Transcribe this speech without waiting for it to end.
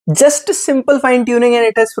Just a simple fine tuning, and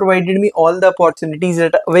it has provided me all the opportunities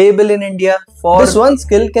that are available in India. For this one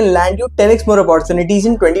skill can land you 10x more opportunities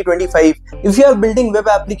in 2025. If you are building web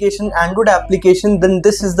application, Android application, then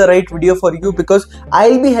this is the right video for you, because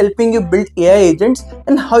I'll be helping you build AI agents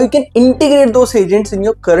and how you can integrate those agents in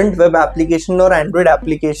your current web application or Android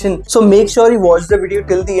application. So make sure you watch the video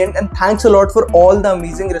till the end, and thanks a lot for all the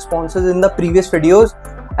amazing responses in the previous videos.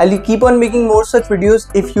 I'll keep on making more such videos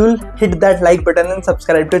if you'll hit that like button and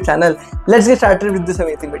subscribe to the channel. Let's get started with this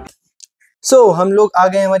amazing video. So हम लोग आ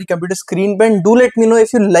गए हमारी computer screen पे, and do let me know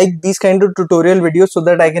if you like these kind of tutorial videos so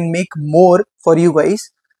that I can make more for you guys.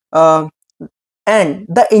 And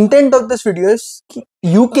the intent of this video is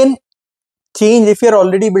you can change, if you're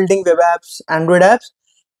already building web apps, Android apps,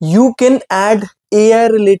 you can add AI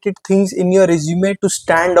related things in your resume to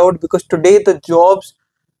stand out, because today the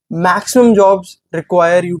maximum jobs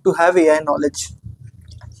require you to have AI knowledge,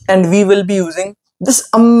 and we will be using this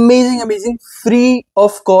amazing free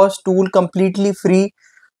of cost tool, completely free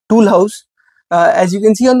toolhouse. As you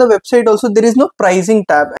can see on the website also, there is no pricing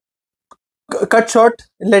tab. Cut short,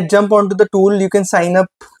 let's jump onto the tool. You can sign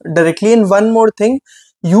up directly, and one more thing,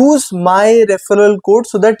 use my referral code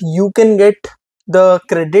so that you can get the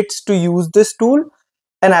credits to use this tool,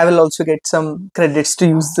 and I will also get some credits to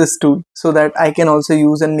use this tool so that I can also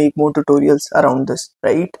use and make more tutorials around this,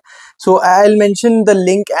 right? So I'll mention the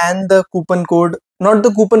link and the coupon code, not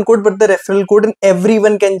the coupon code but the referral code, and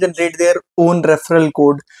everyone can generate their own referral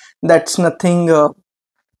code. That's nothing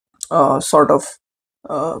sort of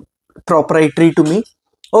proprietary to me.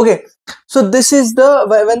 Okay, so this is the,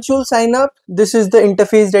 once you'll sign up, this is the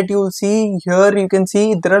interface that you will see. Here you can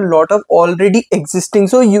see there are a lot of already existing,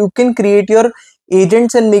 so you can create your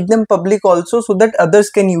agents and make them public also so that others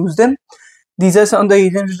can use them. These are some of the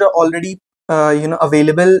agents that are already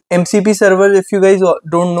available. MCP server, if you guys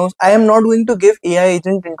don't know, I am not going to give AI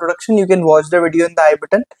agent introduction. You can watch the video in the I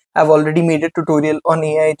button. I've already made a tutorial on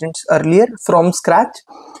AI agents earlier from scratch.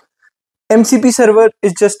 MCP server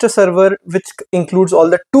is just a server which includes all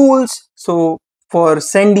the tools. So for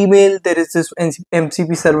send email, there is this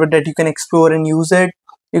MCP server that you can explore and use it.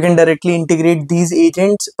 You can directly integrate these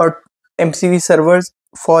agents or MCP servers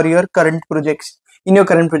for your current projects, in your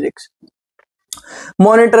current projects.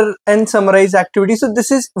 Monitor and summarize activities. So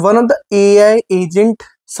this is one of the AI agent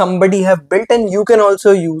somebody have built, and you can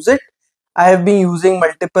also use it. I have been using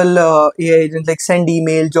multiple AI agents like send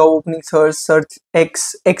email, job opening search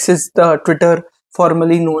X is the Twitter,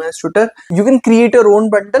 formerly known as Twitter. You can create your own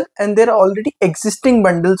bundle, and there are already existing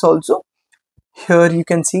bundles also. Here you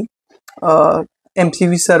can see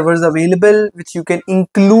MCP servers available, which you can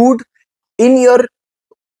include in your.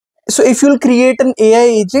 So if you'll create an AI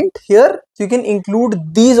agent here, you can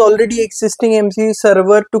include these already existing MCP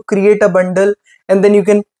server to create a bundle, and then you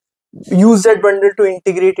can use that bundle to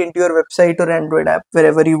integrate into your website or Android app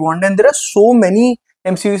wherever you want. And there are so many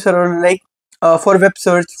MCP servers, like for web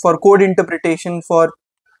search, for code interpretation, for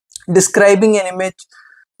describing an image,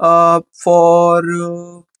 for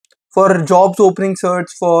jobs opening search,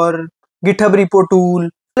 for GitHub repo tool.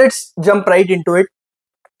 Let's jump right into it.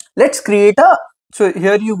 Let's create a, so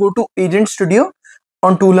here you go to Agent Studio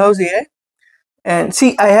on Toolhouse AI, and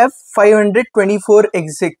see I have 524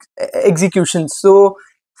 executions. So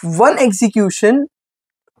one execution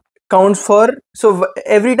counts for, so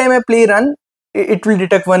every time I play run, it will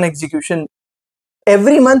detect one execution.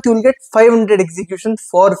 Every month you will get 500 executions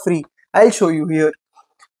for free. I'll show you here.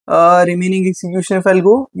 Remaining execution, if I'll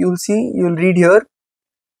go, you'll see, you'll read here,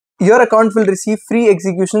 your account will receive free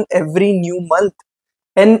execution every new month,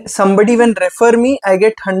 and somebody when refer me, I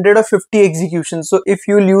get 100 or 50 executions. So if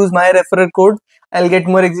you'll use my referral code, I'll get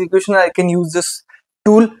more execution. I can use this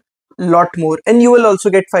tool lot more, and you will also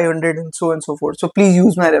get 500 and so on and so forth. So please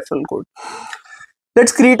use my referral code.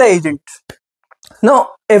 Let's create an agent. Now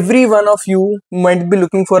every one of you might be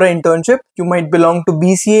looking for an internship. You might belong to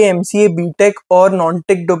BCA, MCA, BTech or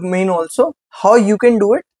non-tech domain also. How you can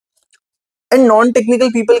do it? And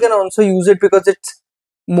non-technical people can also use it, because it's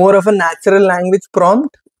more of a natural language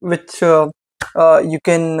prompt, which you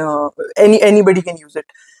can anybody can use it.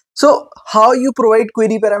 So how you provide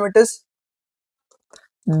query parameters?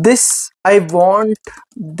 This, I want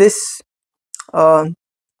this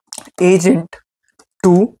agent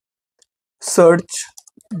to search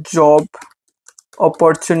job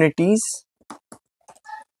opportunities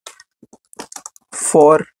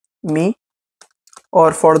for me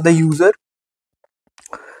or for the user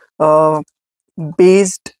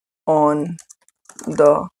based on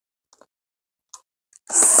the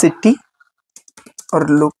city or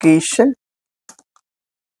location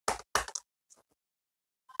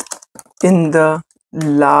in the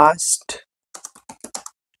last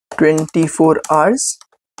 24 hours,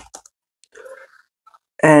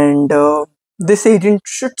 and this agent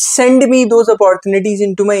should send me those opportunities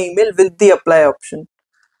into my email with the apply option.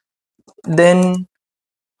 Then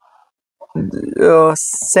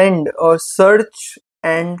send or search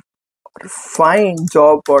and find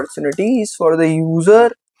job opportunities for the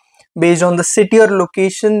user based on the city or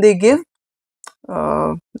location they give.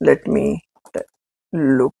 Let me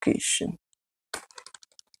location,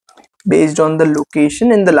 based on the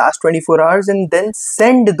location in the last 24 hours, and then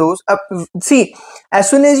send those up. See, as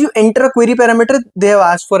soon as you enter a query parameter, they have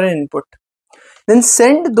asked for an input. Then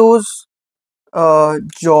send those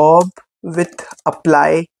job with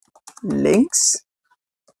apply links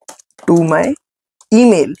to my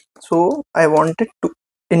email. So I wanted to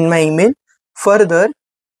in my email further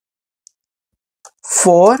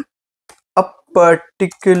for a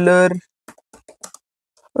particular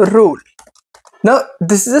role. Now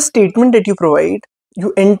this is a statement that you provide.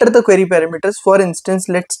 You enter the query parameters. For instance,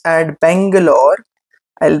 let's add Bangalore.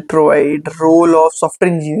 I'll provide role of software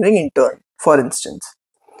engineering intern, for instance.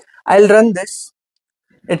 I'll run this.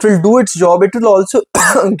 It will do its job. It will also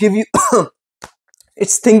give you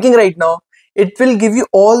it's thinking right now. It will give you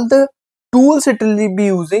all the tools it will be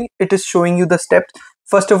using. It is showing you the steps.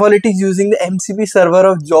 First of all, it is using the MCP server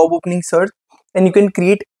of job opening search, and you can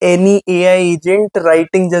create any AI agent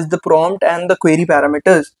writing just the prompt and the query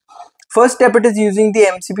parameters. First step, it is using the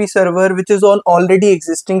MCP server, which is on already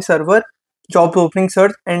existing server, job opening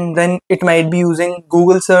search, and then it might be using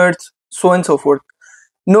Google search, so on and so forth.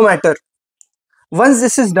 No matter. Once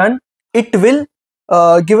this is done, it will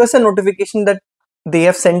give us a notification that they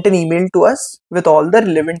have sent an email to us with all the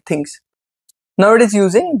relevant things. Now it is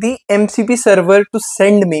using the MCP server to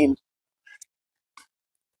send mail.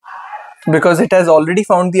 Because it has already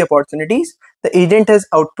found the opportunities, the agent has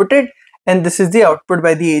outputted, and this is the output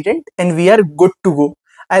by the agent, and we are good to go.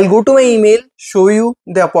 I'll go to my email, show you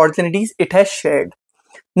the opportunities it has shared.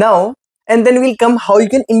 Now, and then we'll come how you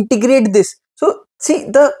can integrate this. So see,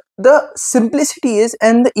 the simplicity is,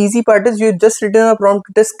 and the easy part is, you just written a prompt,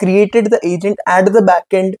 it has created the agent at the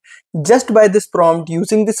backend just by this prompt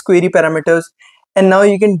using this query parameters, and now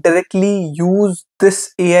you can directly use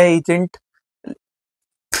this AI agent,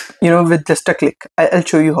 with just a click. I'll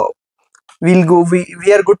show you how. We'll go,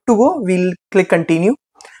 we are good to go. We'll click continue.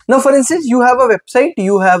 Now for instance, you have a website,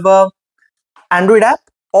 you have a Android app.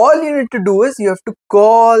 All you need to do is you have to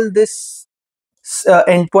call this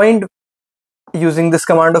endpoint using this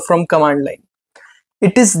command from command line.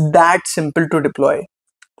 It is that simple to deploy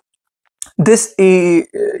this.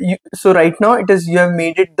 So right now it is, you have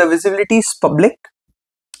made it, the visibility is public.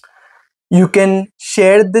 You can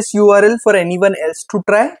share this URL for anyone else to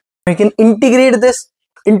try. You can integrate this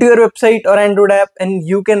into your website or Android app, and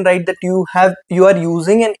you can write that you are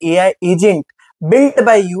using an AI agent built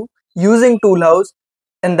by you using Toolhouse,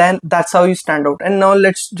 and then that's how you stand out. And now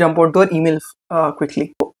let's jump onto our email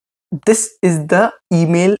quickly. This is the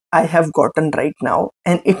email I have gotten right now,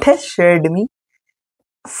 and it has shared me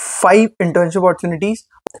 5 internship opportunities.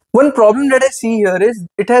 One problem that I see here is,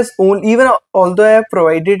 it has only, even although I have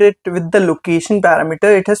provided it with the location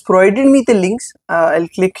parameter, it has provided me the links. I'll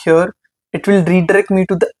click here. It will redirect me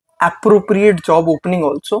to the appropriate job opening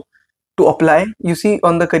also to apply. You see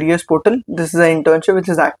on the careers portal, this is an internship which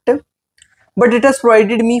is active, but it has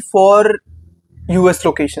provided me for US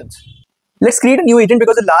locations. Let's create a new agent,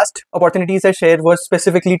 because the last opportunities I shared was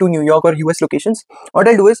specifically to New York or US locations. What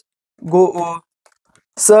I'll do is go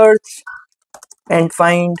search and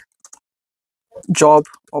find job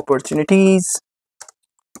opportunities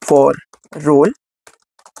for role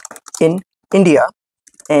in India,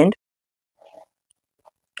 and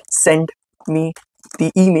send me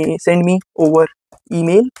over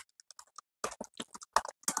email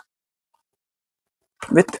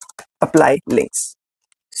with apply links.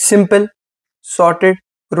 Simple, sorted,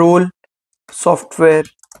 role, software,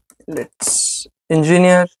 let's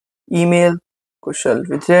engineer, email, Kushal,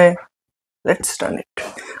 Vijay. Let's run it.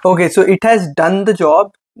 Okay, so it has done the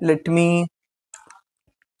job. Let me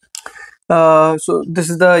so this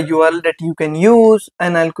is the URL that you can use,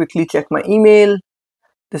 and I'll quickly check my email.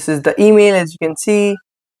 This is the email, as you can see,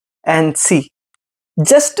 and see,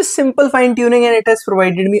 just a simple fine tuning, and it has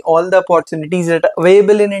provided me all the opportunities that are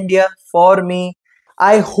available in India for me.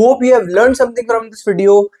 I hope you have learned something from this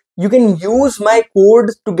video. You can use my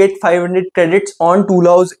code to get 500 credits on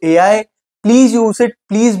Toolhouse AI. Please use it.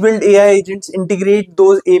 Please build AI agents, integrate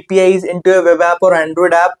those APIs into a web app or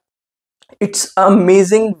Android app. It's an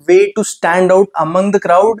amazing way to stand out among the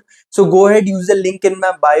crowd. So go ahead, use the link in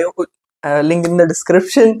my bio, link in the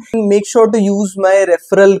description. Make sure to use my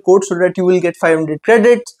referral code so that you will get 500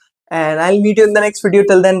 credits. and I'll meet you in the next video.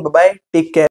 Till then, bye bye, take care.